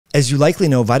As you likely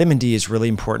know, vitamin D is really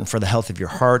important for the health of your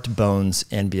heart, bones,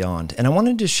 and beyond. And I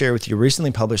wanted to share with you a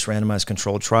recently published randomized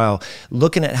controlled trial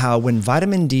looking at how when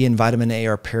vitamin D and vitamin A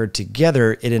are paired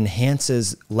together, it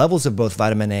enhances levels of both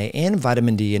vitamin A and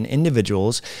vitamin D in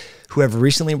individuals who have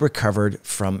recently recovered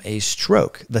from a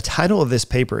stroke. The title of this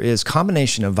paper is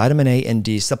Combination of Vitamin A and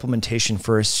D Supplementation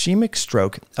for Ischemic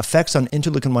Stroke, Effects on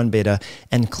Interleukin-1 Beta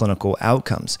and Clinical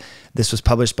Outcomes. This was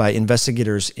published by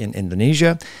investigators in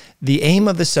Indonesia. The aim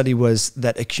of the study was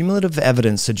that accumulative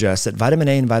evidence suggests that vitamin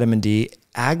A and vitamin D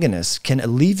agonists can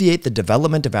alleviate the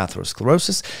development of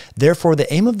atherosclerosis. Therefore,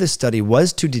 the aim of this study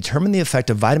was to determine the effect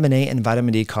of vitamin A and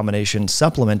vitamin D combination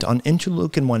supplement on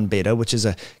interleukin-1 beta, which is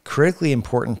a critically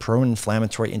important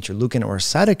pro-inflammatory interleukin or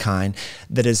cytokine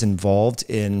that is involved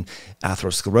in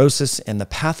atherosclerosis and the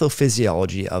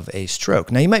pathophysiology of a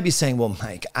stroke. Now, you might be saying, well,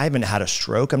 Mike, I haven't had a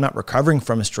stroke. I'm not recovering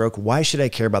from a stroke. Why should I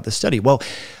care about this study? Well,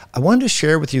 I wanted to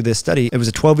share with you this study. It was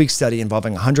a 12-week study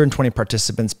involving 120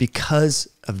 participants because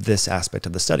of this aspect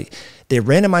of the study. They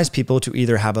randomized people to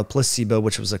either have a placebo,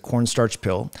 which was a cornstarch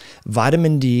pill,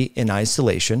 vitamin D in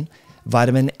isolation,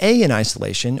 vitamin A in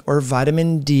isolation, or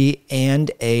vitamin D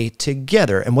and A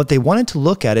together. And what they wanted to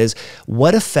look at is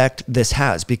what effect this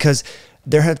has, because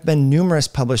there have been numerous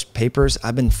published papers.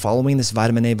 I've been following this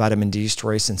vitamin A, vitamin D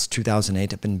story since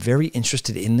 2008. I've been very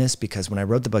interested in this because when I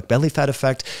wrote the book Belly Fat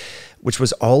Effect, which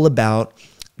was all about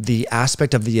the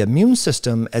aspect of the immune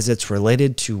system as it's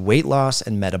related to weight loss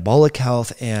and metabolic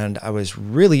health, and I was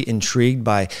really intrigued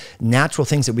by natural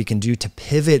things that we can do to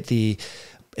pivot the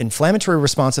inflammatory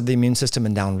response of the immune system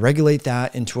and downregulate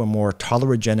that into a more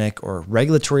tolerogenic or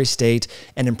regulatory state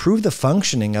and improve the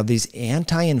functioning of these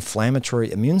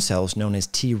anti-inflammatory immune cells known as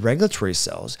T regulatory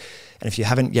cells. And if you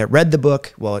haven't yet read the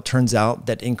book, well, it turns out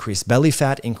that increased belly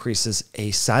fat increases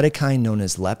a cytokine known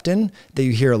as leptin that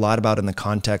you hear a lot about in the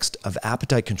context of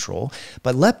appetite control.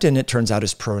 But leptin, it turns out,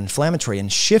 is pro-inflammatory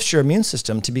and shifts your immune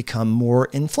system to become more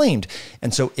inflamed.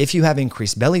 And so if you have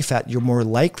increased belly fat, you're more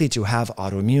likely to have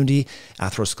autoimmunity,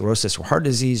 atherosclerosis or heart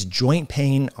disease, joint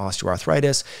pain,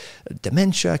 osteoarthritis,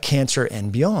 dementia, cancer,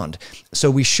 and beyond.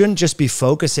 So we shouldn't just be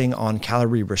focusing on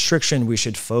calorie restriction. We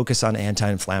should focus on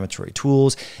anti-inflammatory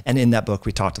tools. And in that book,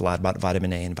 we talked a lot about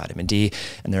vitamin A and vitamin D,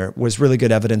 and there was really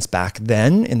good evidence back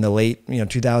then in the late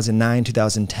 2009,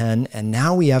 2010, and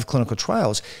now we have clinical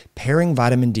trials pairing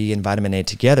vitamin D and vitamin A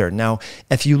together. Now,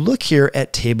 if you look here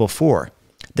at table 4,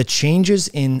 the changes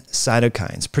in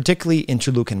cytokines, particularly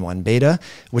interleukin-1 beta,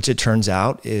 which it turns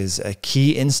out is a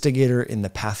key instigator in the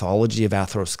pathology of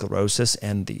atherosclerosis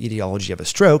and the etiology of a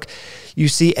stroke, you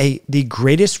see the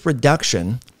greatest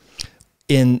reduction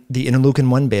in the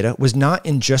interleukin-1 beta was not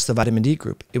in just the vitamin D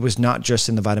group. It was not just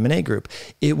in the vitamin A group.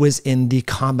 It was in the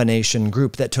combination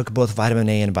group that took both vitamin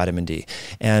A and vitamin D.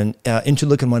 And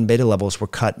interleukin-1 beta levels were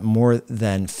cut more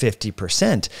than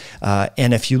 50%.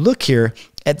 And if you look here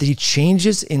at the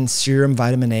changes in serum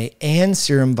vitamin A and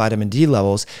serum vitamin D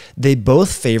levels, they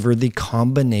both favor the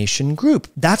combination group.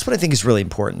 That's what I think is really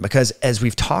important because as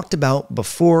we've talked about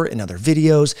before in other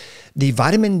videos, the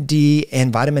vitamin D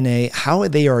and vitamin A, how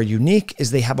they are unique is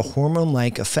they have a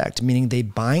hormone-like effect, meaning they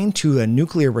bind to a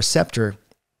nuclear receptor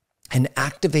and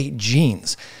activate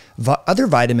genes. Other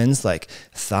vitamins like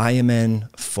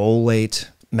thiamine, folate,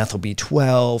 methyl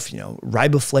B12,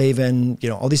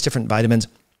 riboflavin, all these different vitamins,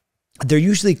 they're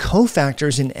usually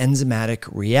cofactors in enzymatic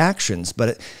reactions,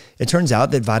 but it turns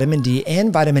out that vitamin D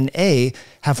and vitamin A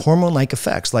have hormone-like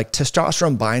effects, like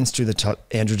testosterone binds to the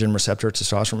androgen receptor,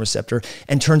 testosterone receptor,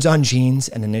 and turns on genes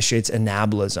and initiates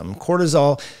anabolism.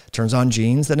 Cortisol turns on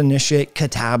genes that initiate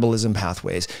catabolism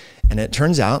pathways. And it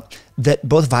turns out that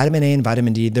both vitamin A and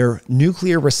vitamin D, they're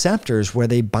nuclear receptors where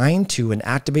they bind to and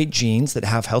activate genes that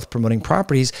have health-promoting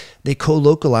properties. They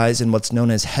co-localize in what's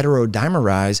known as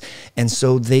heterodimerize, and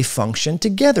so they function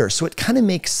together. So it kind of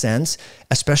makes sense,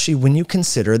 especially when you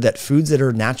consider that foods that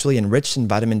are naturally enriched in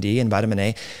vitamin D and vitamin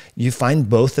A, you find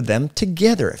both of them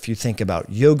together. If you think about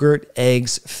yogurt,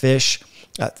 eggs, fish,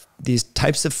 these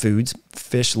types of foods,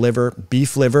 fish liver,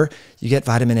 beef liver, you get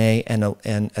vitamin A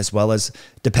and as well as,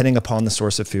 depending upon the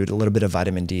source of food, a little bit of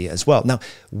vitamin D as well. Now,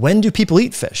 when do people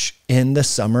eat fish? In the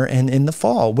summer and in the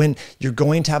fall, when you're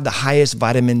going to have the highest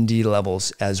vitamin D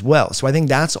levels as well. So I think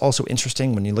that's also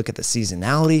interesting when you look at the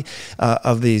seasonality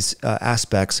of these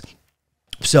aspects.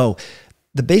 So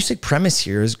the basic premise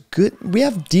here is good. We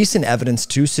have decent evidence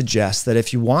to suggest that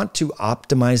if you want to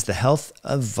optimize the health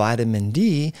of vitamin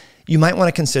D, you might want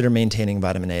to consider maintaining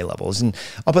vitamin A levels. And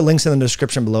I'll put links in the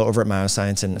description below over at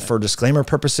Myoscience. And for disclaimer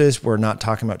purposes, we're not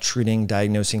talking about treating,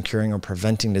 diagnosing, curing, or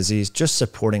preventing disease, just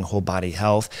supporting whole body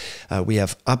health. We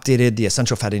have updated the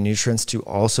essential fatty nutrients to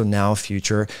also now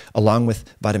feature, along with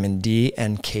vitamin D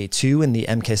and K2 in the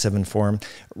MK7 form,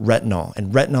 retinol.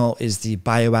 And retinol is the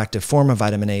bioactive form of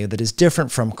vitamin A that is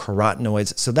different from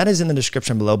carotenoids. So that is in the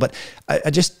description below. But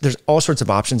there's all sorts of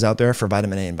options out there for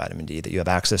vitamin A and vitamin D that you have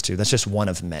access to. That's just one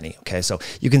of many. Okay, so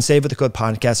you can save with the code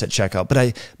podcast at checkout. But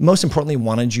I most importantly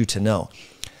wanted you to know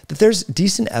that there's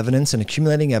decent evidence and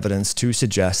accumulating evidence to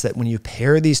suggest that when you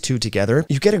pair these two together,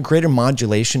 you get a greater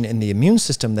modulation in the immune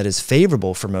system that is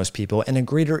favorable for most people and a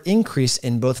greater increase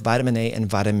in both vitamin A and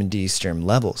vitamin D serum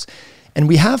levels. And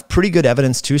we have pretty good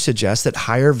evidence to suggest that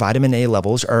higher vitamin A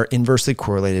levels are inversely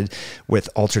correlated with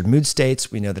altered mood states.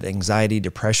 We know that anxiety,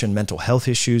 depression, mental health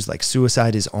issues like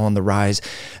suicide is on the rise.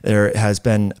 There has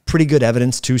been pretty good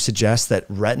evidence to suggest that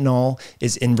retinol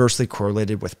is inversely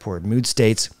correlated with poor mood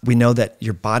states. We know that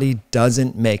your body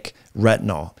doesn't make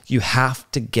retinol. You have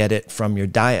to get it from your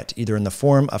diet, either in the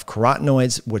form of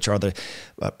carotenoids, which are the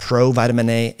pro-vitamin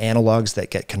A analogs that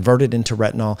get converted into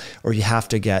retinol, or you have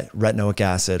to get retinoic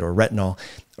acid or retinol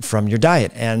from your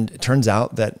diet. And it turns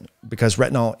out that because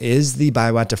retinol is the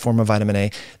bioactive form of vitamin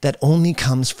A, that only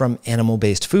comes from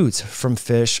animal-based foods, from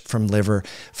fish, from liver,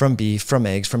 from beef, from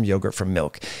eggs, from yogurt, from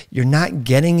milk. You're not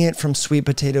getting it from sweet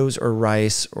potatoes or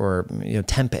rice or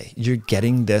tempeh. You're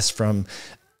getting this from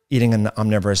eating an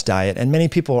omnivorous diet, and many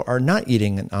people are not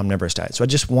eating an omnivorous diet. So I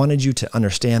just wanted you to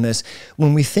understand this.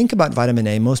 When we think about vitamin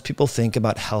A, most people think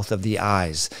about health of the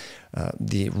eyes,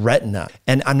 the retina.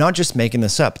 And I'm not just making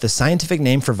this up. The scientific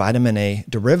name for vitamin A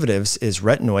derivatives is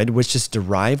retinoid, which is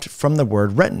derived from the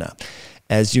word retina.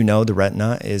 As you know, the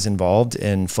retina is involved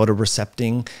in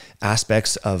photorecepting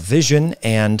aspects of vision,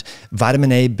 and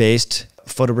vitamin A-based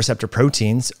photoreceptor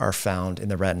proteins are found in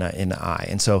the retina in the eye.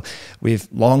 And so we've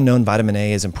long known vitamin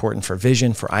A is important for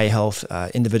vision, for eye health.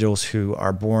 Individuals who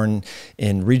are born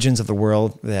in regions of the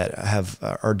world that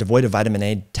are devoid of vitamin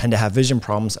A tend to have vision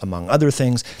problems, among other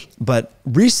things. But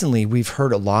recently, we've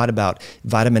heard a lot about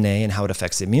vitamin A and how it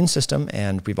affects the immune system.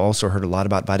 And we've also heard a lot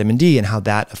about vitamin D and how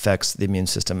that affects the immune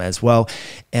system as well.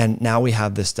 And now we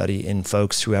have this study in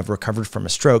folks who have recovered from a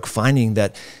stroke, finding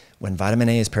that when vitamin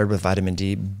A is paired with vitamin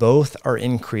D, both are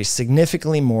increased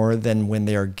significantly more than when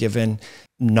they are given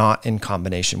not in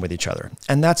combination with each other.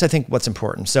 And that's, I think, what's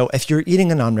important. So if you're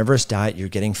eating an omnivorous diet, you're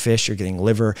getting fish, you're getting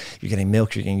liver, you're getting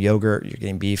milk, you're getting yogurt, you're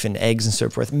getting beef and eggs and so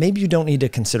forth, maybe you don't need to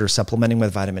consider supplementing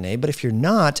with vitamin A. But if you're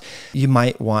not, you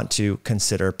might want to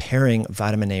consider pairing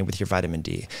vitamin A with your vitamin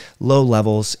D. Low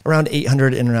levels, around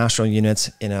 800 international units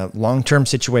in a long-term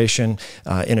situation.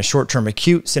 In a short-term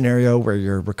acute scenario where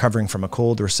you're recovering from a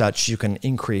cold or such, you can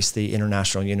increase the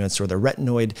international units or the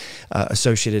retinoid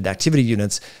associated activity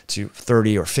units to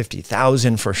 30 or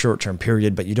 50,000 for a short-term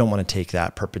period, but you don't want to take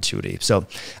that perpetuity. So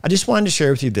I just wanted to share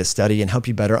with you this study and help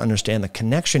you better understand the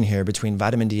connection here between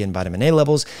vitamin D and vitamin A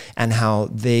levels and how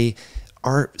they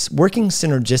are working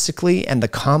synergistically, and the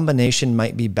combination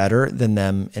might be better than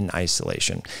them in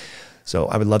isolation. So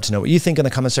I would love to know what you think in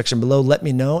the comment section below. Let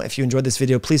me know. If you enjoyed this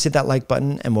video, please hit that like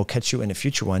button, and we'll catch you in a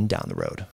future one down the road.